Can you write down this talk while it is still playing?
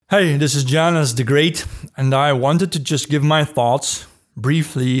Hey, this is Janus the Great, and I wanted to just give my thoughts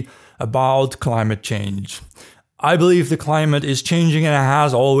briefly about climate change. I believe the climate is changing and it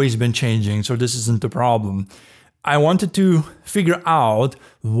has always been changing, so this isn't the problem. I wanted to figure out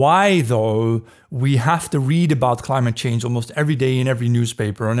why, though, we have to read about climate change almost every day in every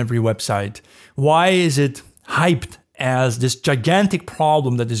newspaper, on every website. Why is it hyped as this gigantic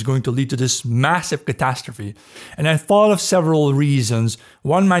problem that is going to lead to this massive catastrophe? And I thought of several reasons.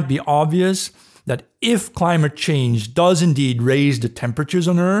 One might be obvious, that if climate change does indeed raise the temperatures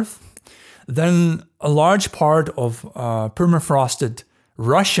on Earth, then a large part of permafrosted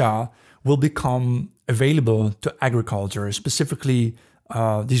Russia will become available to agriculture. Specifically,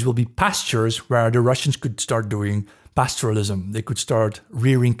 these will be pastures where the Russians could start doing pastoralism. They could start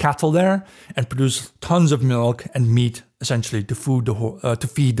rearing cattle there and produce tons of milk and meat, essentially, to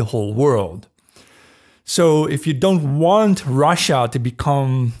feed the whole world. So if you don't want Russia to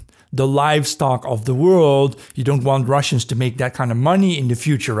become the livestock of the world, you don't want Russians to make that kind of money in the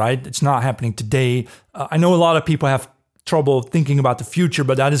future, right? It's not happening today. I know a lot of people have trouble thinking about the future,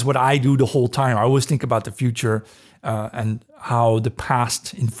 but that is what I do the whole time. I always think about the future and how the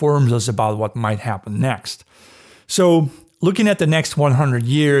past informs us about what might happen next. So looking at the next 100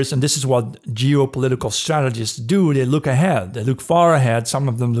 years, and this is what geopolitical strategists do, they look ahead. They look far ahead. Some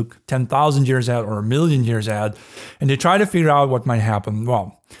of them look 10,000 years ahead or a million years ahead, and they try to figure out what might happen.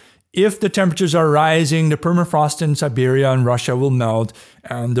 Well, if the temperatures are rising, the permafrost in Siberia and Russia will melt,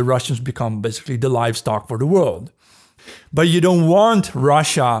 and the Russians become basically the livestock for the world. But you don't want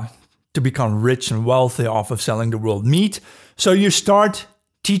Russia to become rich and wealthy off of selling the world meat, so you start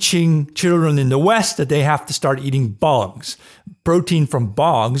teaching children in the West that they have to start eating bugs, protein from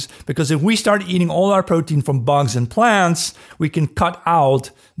bugs, because if we start eating all our protein from bugs and plants, we can cut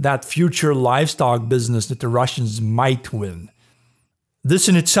out that future livestock business that the Russians might win. This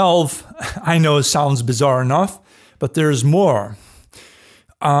in itself, I know, sounds bizarre enough, but there's more.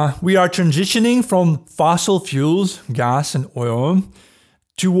 We are transitioning from fossil fuels, gas and oil,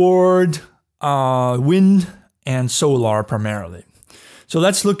 toward wind and solar primarily. So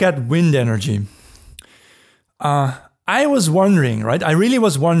let's look at wind energy. I was wondering, right? I really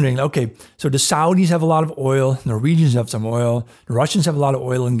was wondering, okay, so the Saudis have a lot of oil, Norwegians have some oil, the Russians have a lot of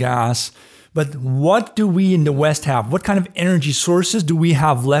oil and gas, but what do we in the West have? What kind of energy sources do we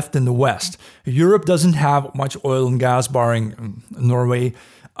have left in the West? Europe doesn't have much oil and gas, barring Norway.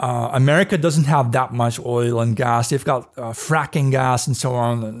 America doesn't have that much oil and gas. They've got fracking gas and so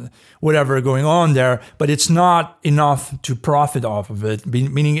on, whatever going on there, but it's not enough to profit off of it.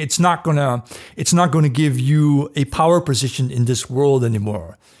 Meaning, it's not gonna give you a power position in this world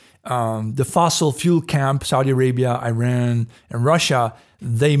anymore. The fossil fuel camp, Saudi Arabia, Iran, and Russia,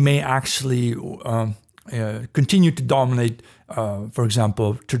 they may actually continue to dominate, for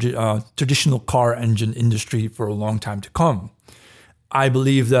example, traditional car engine industry for a long time to come. I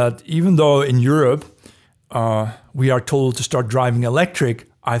believe that even though in Europe we are told to start driving electric,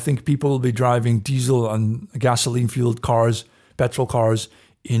 I think people will be driving diesel and gasoline-fueled cars, petrol cars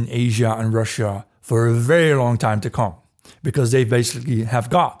in Asia and Russia for a very long time to come, because they basically have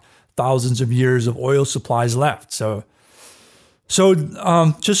got thousands of years of oil supplies left. So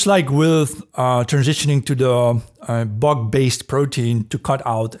just like with transitioning to the bug-based protein to cut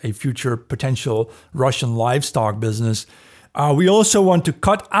out a future potential Russian livestock business, we also want to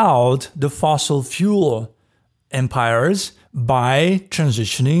cut out the fossil fuel empires by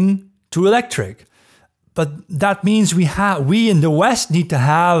transitioning to electric. But that means we in the West need to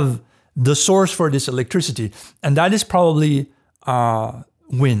have the source for this electricity, and that is probably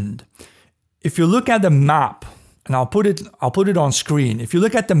wind. If you look at the map, and I'll put it on screen. If you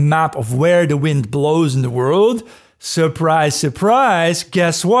look at the map of where the wind blows in the world, surprise, surprise,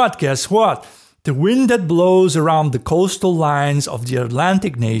 guess what? The wind that blows around the coastal lines of the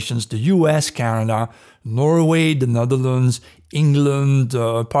Atlantic nations, the US, Canada, Norway, the Netherlands, England,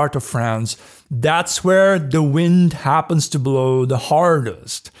 part of France, that's where the wind happens to blow the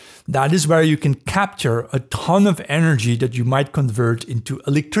hardest. That is where you can capture a ton of energy that you might convert into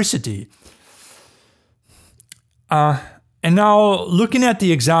electricity. And now, looking at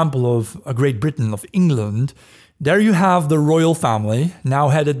the example of Great Britain, of England, there you have the royal family, now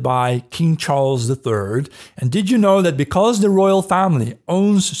headed by King Charles III. And did you know that because the royal family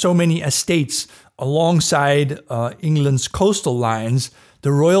owns so many estates alongside England's coastal lines,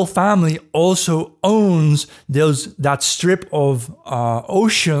 the royal family also owns that strip of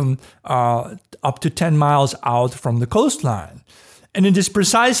ocean up to 10 miles out from the coastline. And it is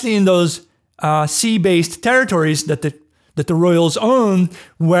precisely in those sea-based territories that the that the royals own,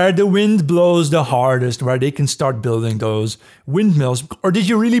 where the wind blows the hardest, where they can start building those windmills? Or did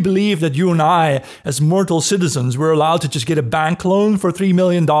you really believe that you and I, as mortal citizens, were allowed to just get a bank loan for $3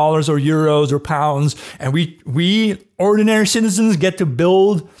 million or euros or pounds, and we ordinary citizens get to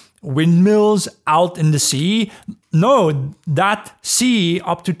build windmills out in the sea? No, that sea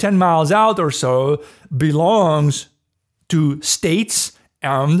up to 10 miles out or so belongs to states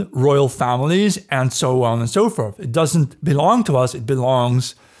and royal families and so on and so forth. It doesn't belong to us, it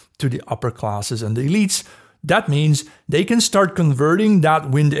belongs to the upper classes and the elites. That means they can start converting that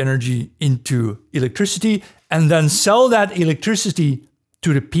wind energy into electricity and then sell that electricity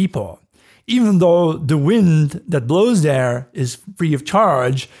to the people. Even though the wind that blows there is free of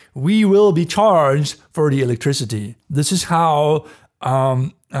charge, we will be charged for the electricity. This is how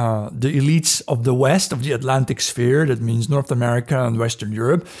the elites of the West, of the Atlantic sphere, that means North America and Western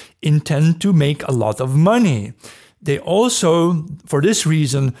Europe, intend to make a lot of money. They also, for this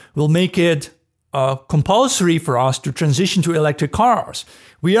reason, will make it compulsory for us to transition to electric cars.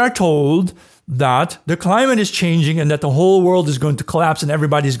 We are told that the climate is changing and that the whole world is going to collapse and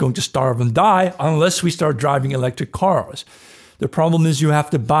everybody is going to starve and die unless we start driving electric cars. The problem is you have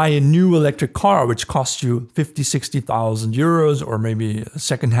to buy a new electric car, which costs you 50,000, 60,000 euros, or maybe a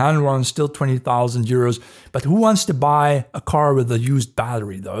second-hand one, still 20,000 euros. But who wants to buy a car with a used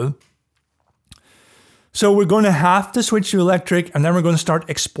battery, though? So we're going to have to switch to electric, and then we're going to start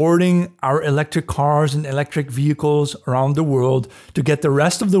exporting our electric cars and electric vehicles around the world to get the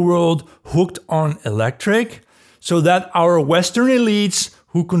rest of the world hooked on electric, so that our Western elites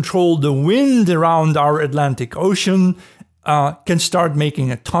who control the wind around our Atlantic Ocean can start making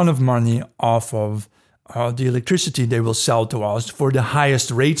a ton of money off of the electricity they will sell to us for the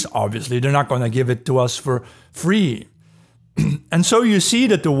highest rates, obviously. They're not going to give it to us for free. And so you see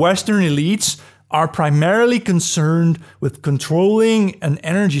that the Western elites are primarily concerned with controlling an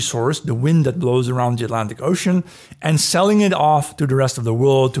energy source, the wind that blows around the Atlantic Ocean, and selling it off to the rest of the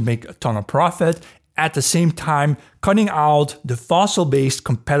world to make a ton of profit, at the same time cutting out the fossil-based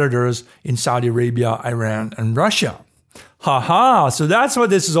competitors in Saudi Arabia, Iran, and Russia. Haha, so that's what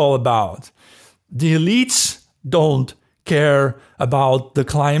this is all about. The elites don't care about the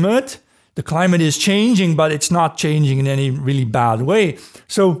climate. The climate is changing, but it's not changing in any really bad way.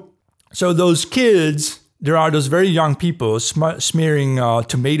 So those kids, there are those very young people smearing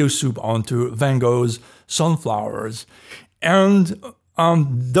tomato soup onto Van Gogh's sunflowers. And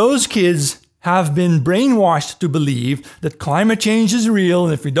those kids have been brainwashed to believe that climate change is real,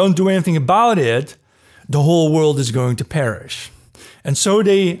 and if we don't do anything about it, the whole world is going to perish. And so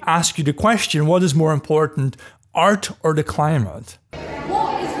they ask you the question, what is more important, art or the climate?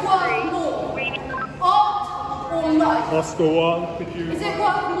 What is worth more, art or life? Oscar Wilde, could you... Is it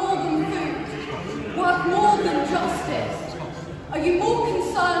worth more than food? Worth more than justice? Are you more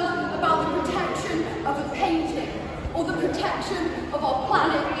concerned about the protection of a painting or the protection of our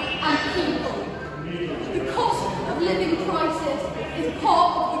planet and people? The cost of living crisis is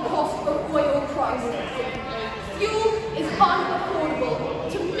part of the cost of oil crisis. Fuel is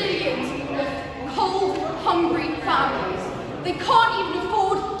unaffordable to millions of cold, hungry families. They can't even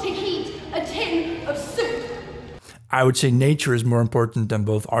afford to heat a tin of soup. I would say nature is more important than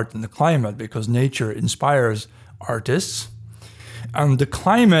both art and the climate, because nature inspires artists. And the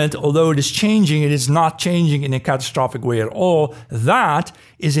climate, although it is changing, it is not changing in a catastrophic way at all. That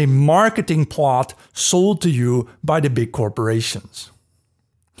is a marketing plot sold to you by the big corporations.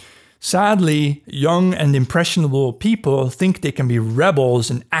 Sadly, young and impressionable people think they can be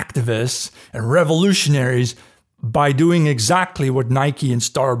rebels and activists and revolutionaries by doing exactly what Nike and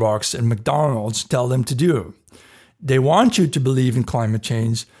Starbucks and McDonald's tell them to do. They want you to believe in climate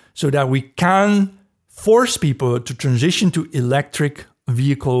change so that we can force people to transition to electric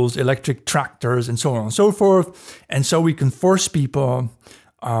vehicles, electric tractors, and so on and so forth. And so we can force people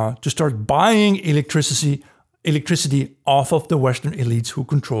to start buying electricity off of the Western elites who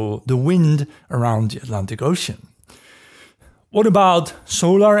control the wind around the Atlantic Ocean. What about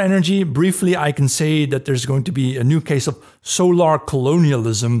solar energy? Briefly, I can say that there's going to be a new case of solar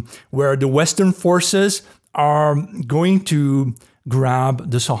colonialism, where the Western forces are going to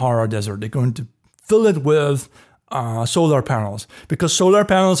grab the Sahara Desert. They're going to fill it with solar panels, because solar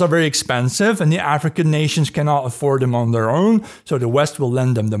panels are very expensive and the African nations cannot afford them on their own. So the West will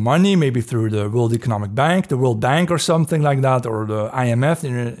lend them the money, maybe through the World Economic Bank, the World Bank or something like that, or the IMF,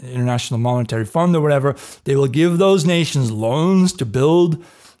 the International Monetary Fund or whatever. They will give those nations loans to build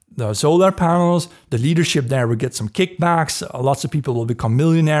the solar panels. The leadership there will get some kickbacks. Lots of people will become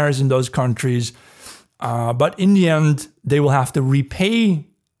millionaires in those countries. But in the end, they will have to repay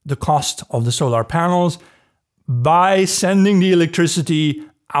the cost of the solar panels by sending the electricity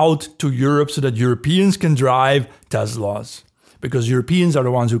out to Europe so that Europeans can drive Teslas. Because Europeans are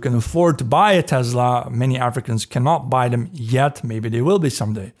the ones who can afford to buy a Tesla. Many Africans cannot buy them yet. Maybe they will be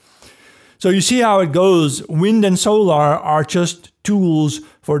someday. So you see how it goes. Wind and solar are just tools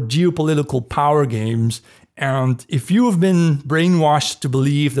for geopolitical power games. And if you have been brainwashed to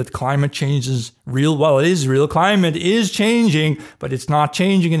believe that climate change is real, well, it is real. Climate is changing, but it's not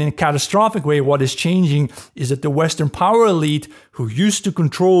changing in a catastrophic way. What is changing is that the Western power elite, who used to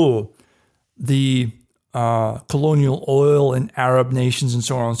control the colonial oil in Arab nations and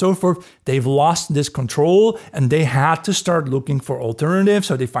so on and so forth, they've lost this control and they had to start looking for alternatives.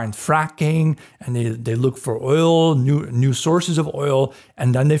 So they find fracking and they look for oil, new sources of oil.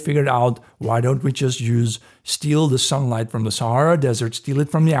 And then they figured out, why don't we just steal the sunlight from the Sahara Desert, steal it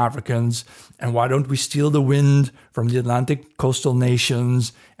from the Africans, and why don't we steal the wind from the Atlantic coastal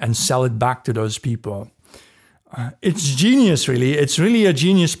nations and sell it back to those people? It's genius, really. It's really a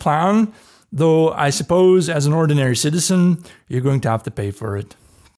genius plan. Though I suppose as an ordinary citizen, you're going to have to pay for it.